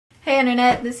Hey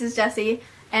Internet, this is Jessie,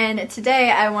 and today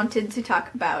I wanted to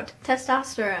talk about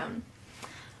testosterone.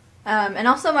 And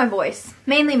also my voice.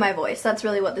 Mainly my voice, that's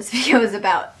really what this video is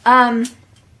about.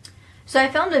 So I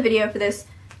filmed a video for this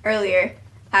earlier,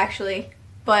 actually,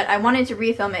 but I wanted to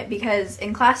refilm it because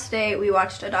in class today we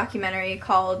watched a documentary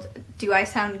called Do I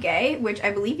Sound Gay?, which I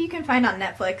believe you can find on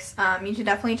Netflix. You should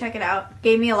definitely check it out.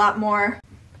 Gave me a lot more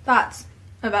thoughts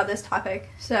about this topic,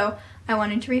 so I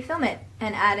wanted to refilm it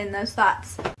and add in those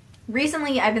thoughts.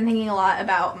 Recently, I've been thinking a lot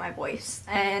about my voice,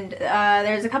 and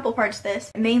there's a couple parts to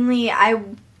this. Mainly, I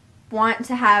want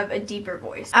to have a deeper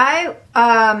voice. I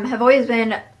have always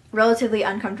been relatively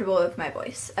uncomfortable with my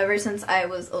voice. Ever since I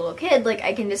was a little kid, like,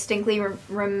 I can distinctly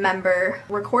remember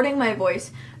recording my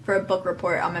voice for a book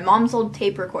report on my mom's old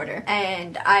tape recorder,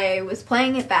 and I was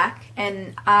playing it back,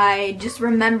 and I just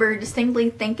remember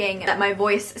distinctly thinking that my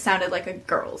voice sounded like a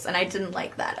girl's, and I didn't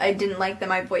like that. I didn't like that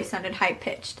my voice sounded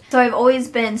high-pitched. So I've always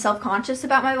been self-conscious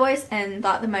about my voice and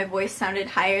thought that my voice sounded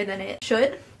higher than it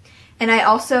should. And I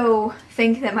also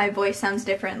think that my voice sounds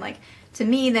different, like, to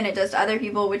me than it does to other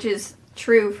people, which is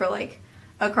true for, like,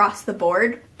 across the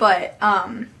board. But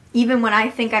even when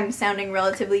I think I'm sounding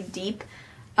relatively deep,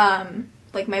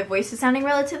 like my voice is sounding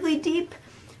relatively deep,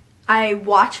 I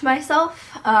watch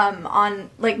myself on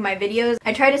like my videos.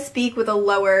 I try to speak with a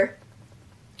lower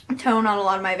tone on a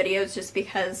lot of my videos just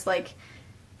because like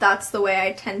that's the way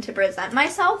I tend to present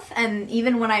myself, and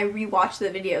even when I rewatch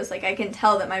the videos, like I can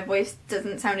tell that my voice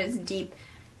doesn't sound as deep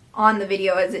on the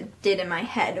video as it did in my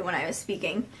head when I was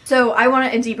speaking. So I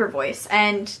want a deeper voice,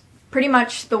 and pretty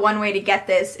much the one way to get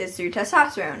this is through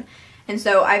testosterone. And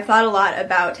so I've thought a lot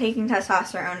about taking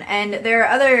testosterone, and there are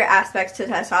other aspects to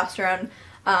testosterone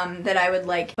that I would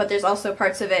like, but there's also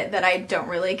parts of it that I don't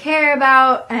really care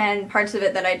about and parts of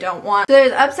it that I don't want. So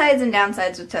there's upsides and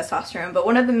downsides with testosterone, but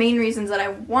one of the main reasons that I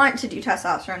want to do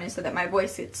testosterone is so that my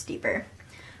voice gets deeper.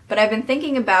 But I've been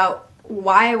thinking about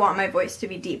why I want my voice to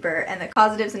be deeper and the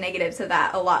positives and negatives of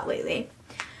that a lot lately.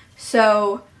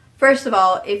 So first of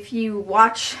all, if you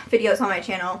watch videos on my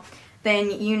channel,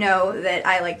 then you know that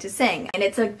I like to sing, and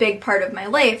it's a big part of my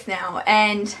life now,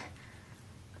 and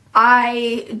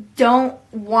I don't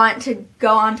want to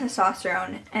go on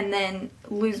testosterone and then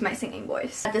lose my singing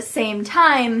voice. At the same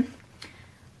time,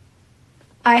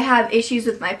 I have issues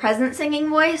with my present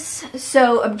singing voice,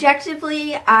 so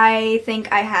objectively I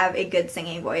think I have a good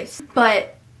singing voice,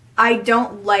 but I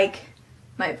don't like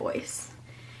my voice.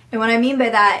 And what I mean by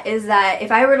that is that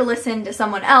if I were to listen to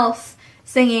someone else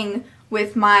singing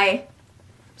with my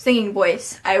singing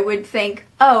voice, I would think,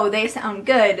 oh, they sound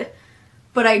good,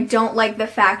 but I don't like the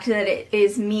fact that it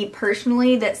is me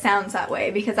personally that sounds that way,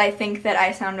 because I think that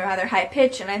I sound rather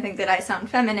high-pitched, and I think that I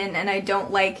sound feminine, and I don't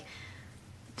like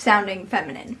sounding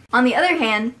feminine. On the other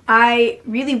hand, I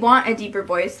really want a deeper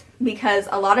voice because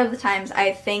a lot of the times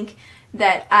I think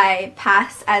that I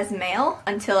pass as male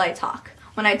until I talk.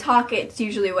 When I talk, it's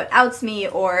usually what outs me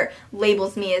or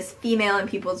labels me as female in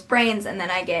people's brains, and then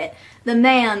I get the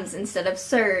ma'ams instead of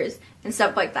sirs and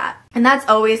stuff like that. And that's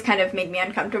always kind of made me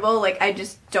uncomfortable. Like, I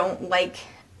just don't like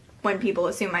when people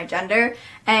assume my gender.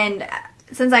 And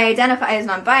since I identify as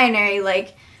non-binary,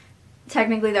 like,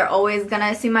 technically they're always gonna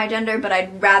assume my gender, but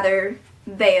I'd rather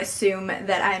they assume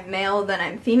that I'm male than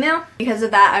I'm female. Because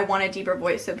of that, I want a deeper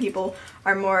voice so people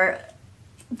are more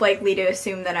likely to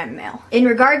assume that I'm male. In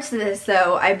regards to this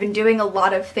though, I've been doing a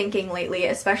lot of thinking lately,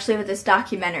 especially with this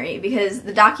documentary, because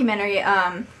the documentary,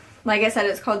 like I said,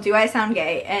 it's called Do I Sound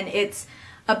Gay? And it's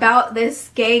about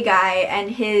this gay guy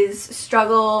and his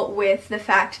struggle with the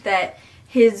fact that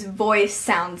his voice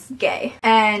sounds gay.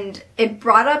 And it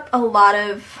brought up a lot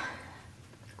of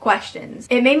questions.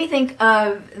 It made me think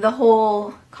of the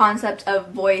whole concept of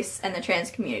voice and the trans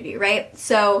community, right?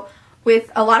 So with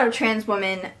a lot of trans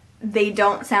women, they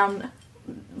don't sound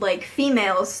like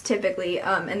females typically,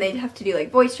 and they have to do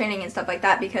like voice training and stuff like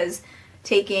that because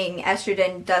taking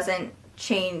estrogen doesn't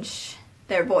change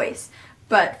their voice.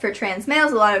 But for trans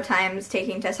males, a lot of times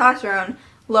taking testosterone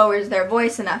lowers their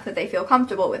voice enough that they feel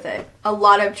comfortable with it. A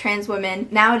lot of trans women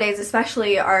nowadays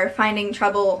especially are finding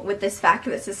trouble with this fact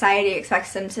that society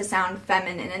expects them to sound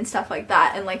feminine and stuff like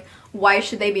that, and like, why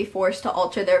should they be forced to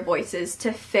alter their voices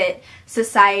to fit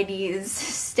society's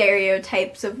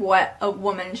stereotypes of what a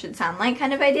woman should sound like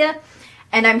kind of idea.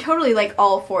 And I'm totally like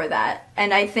all for that,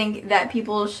 and I think that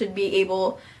people should be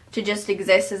able to just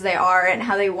exist as they are and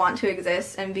how they want to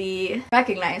exist and be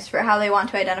recognized for how they want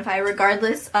to identify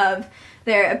regardless of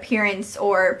their appearance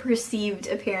or perceived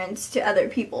appearance to other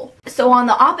people. So on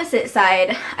the opposite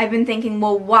side, I've been thinking,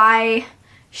 well, why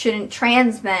shouldn't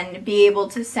trans men be able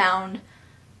to sound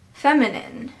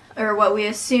feminine, or what we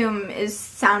assume is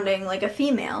sounding like a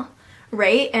female,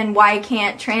 right? And why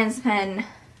can't trans men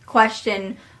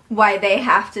question why they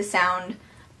have to sound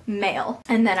male?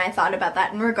 And then I thought about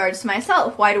that in regards to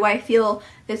myself. Why do I feel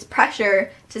this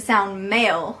pressure to sound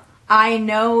male? I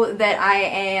know that I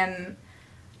am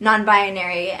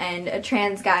non-binary and a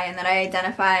trans guy and that I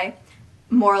identify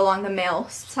more along the male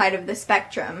side of the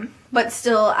spectrum, but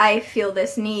still I feel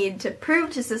this need to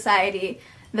prove to society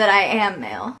that I am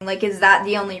male. Like, is that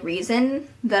the only reason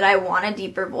that I want a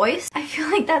deeper voice? I feel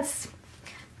like that's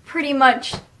pretty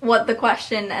much what the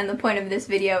question and the point of this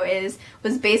video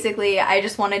was basically I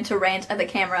just wanted to rant at the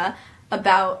camera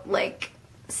about, like,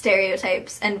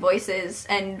 stereotypes and voices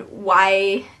and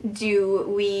why do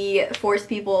we force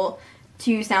people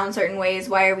to sound certain ways?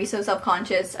 Why are we so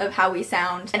self-conscious of how we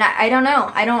sound? And I don't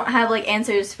know. I don't have, like,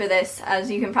 answers for this, as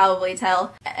you can probably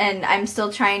tell, and I'm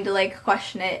still trying to, like,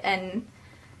 question it and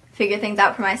figure things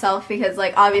out for myself, because,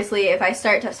 like, obviously if I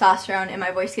start testosterone and my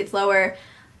voice gets lower,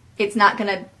 it's not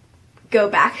gonna go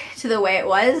back to the way it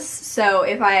was. So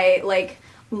if I, like,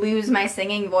 lose my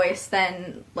singing voice,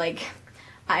 then, like,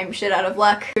 I'm shit out of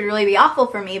luck. It would really be awful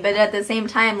for me, but at the same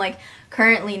time, like,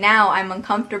 currently now I'm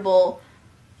uncomfortable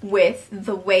with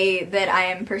the way that I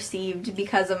am perceived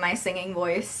because of my singing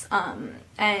voice,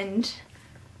 and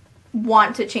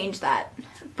want to change that.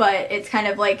 But it's kind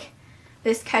of like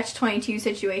this catch-22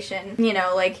 situation, you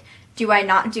know, like, do I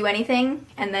not do anything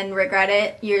and then regret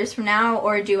it years from now,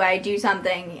 or do I do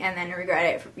something and then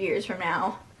regret it years from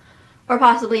now? Or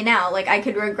possibly now, like, I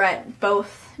could regret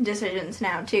both decisions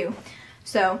now too.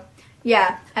 So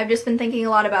yeah, I've just been thinking a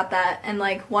lot about that and,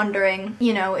 like, wondering,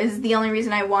 you know, is the only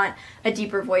reason I want a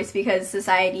deeper voice because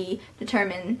society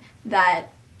determined that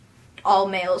all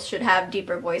males should have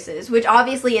deeper voices, which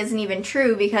obviously isn't even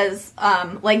true because,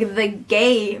 like, the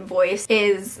gay voice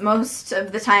is most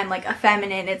of the time, like, a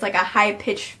feminine, it's like a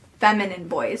high-pitched feminine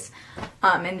voice,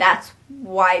 and that's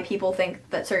why people think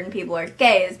that certain people are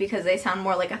gay, is because they sound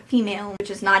more like a female, which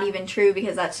is not even true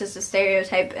because that's just a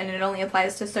stereotype and it only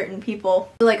applies to certain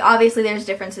people. So, like, obviously there's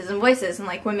differences in voices, and,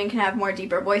 like, women can have more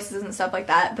deeper voices and stuff like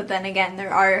that, but then again,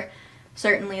 there are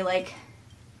certainly, like,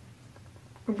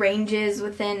 ranges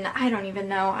within, I don't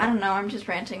know, I'm just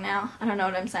ranting now, I don't know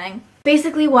what I'm saying.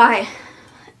 Basically, why?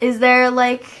 Is there,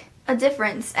 like, a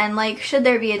difference? And, like, should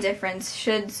there be a difference?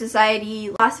 Should society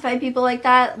classify people like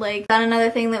that? Like, is that another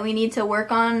thing that we need to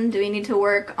work on? Do we need to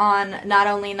work on not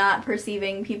only not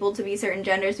perceiving people to be certain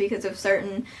genders because of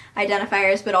certain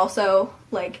identifiers, but also,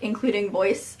 like, including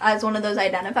voice as one of those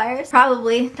identifiers?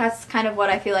 Probably. That's kind of what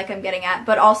I feel like I'm getting at.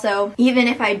 But also, even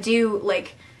if I do,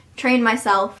 like, train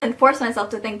myself and force myself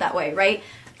to think that way, right?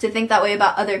 To think that way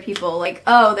about other people, like,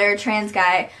 oh, they're a trans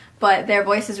guy, but their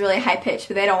voice is really high-pitched,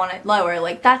 but they don't want it lower.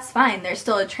 Like, that's fine. They're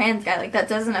still a trans guy. Like, that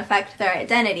doesn't affect their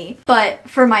identity. But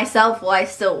for myself, will I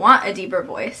still want a deeper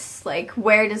voice? Like,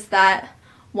 where does that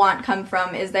want come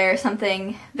from? Is there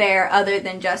something there other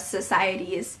than just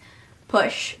society's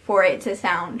push for it to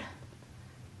sound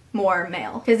more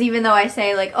male? Because even though I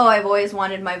say, like, oh, I've always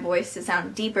wanted my voice to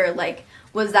sound deeper, like,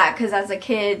 was that because as a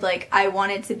kid, like, I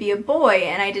wanted to be a boy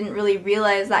and I didn't really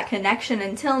realize that connection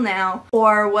until now?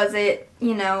 Or was it,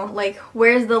 you know, like,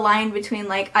 where's the line between,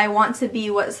 like, I want to be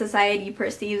what society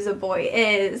perceives a boy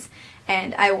is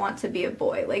and I want to be a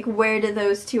boy? Like, where do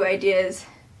those two ideas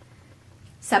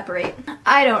separate?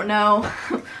 I don't know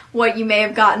what you may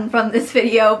have gotten from this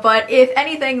video, but if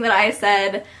anything that I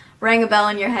said rang a bell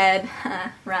in your head,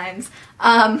 rhymes,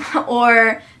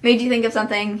 or made you think of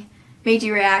something, made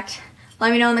you react,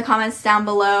 let me know in the comments down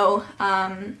below.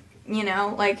 You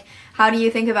know, like, how do you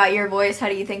think about your voice? How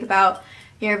do you think about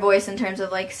your voice in terms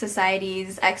of, like,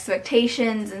 society's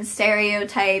expectations and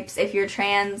stereotypes? If you're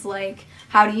trans, like,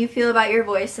 how do you feel about your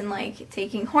voice and, like,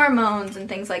 taking hormones and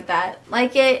things like that?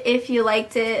 Like it if you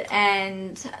liked it,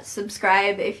 and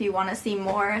subscribe if you want to see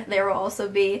more. There will also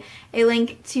be a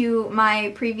link to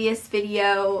my previous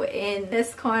video in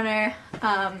this corner,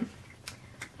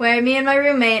 where me and my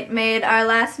roommate made our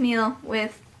last meal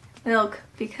with milk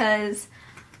because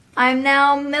I'm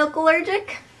now milk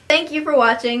allergic. Thank you for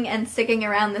watching and sticking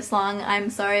around this long. I'm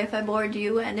sorry if I bored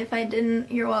you, and if I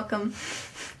didn't, you're welcome.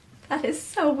 That is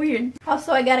so weird.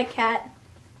 Also, I got a cat.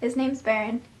 His name's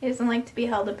Baron. He doesn't like to be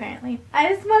held, apparently.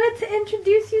 I just wanted to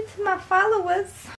introduce you to my followers.